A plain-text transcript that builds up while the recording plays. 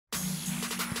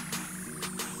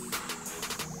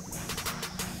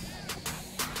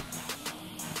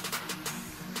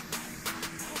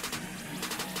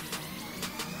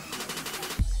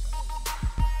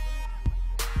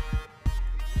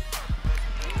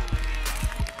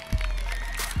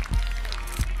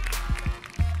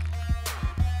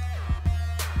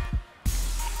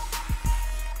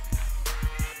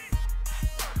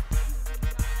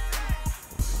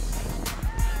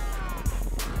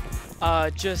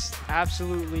Just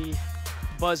absolutely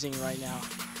buzzing right now.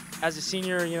 As a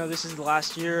senior, this is the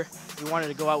last year. We wanted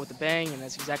to go out with a bang, and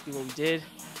that's exactly what we did.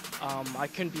 I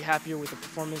couldn't be happier with the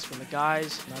performance from the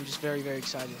guys, and I'm just very, very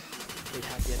excited. Very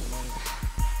happy at the moment.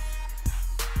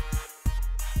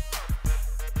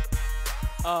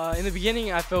 In the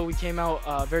beginning, I felt we came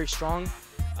out very strong.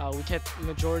 We kept the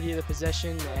majority of the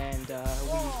possession, and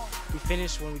we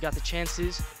finished when we got the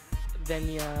chances.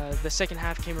 Then the second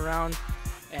half came around,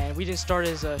 and we didn't start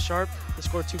as sharp. They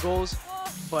scored 2 goals,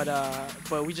 but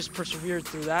we just persevered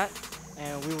through that,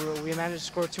 and we managed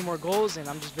to score 2 more goals, and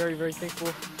I'm just very, very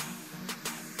thankful.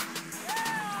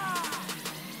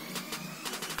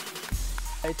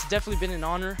 It's definitely been an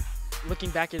honor.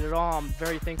 Looking back at it all, I'm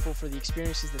very thankful for the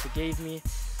experiences that they gave me,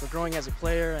 for growing as a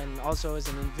player and also as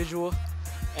an individual.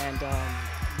 And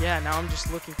yeah, now I'm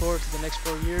just looking forward to the next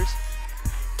 4 years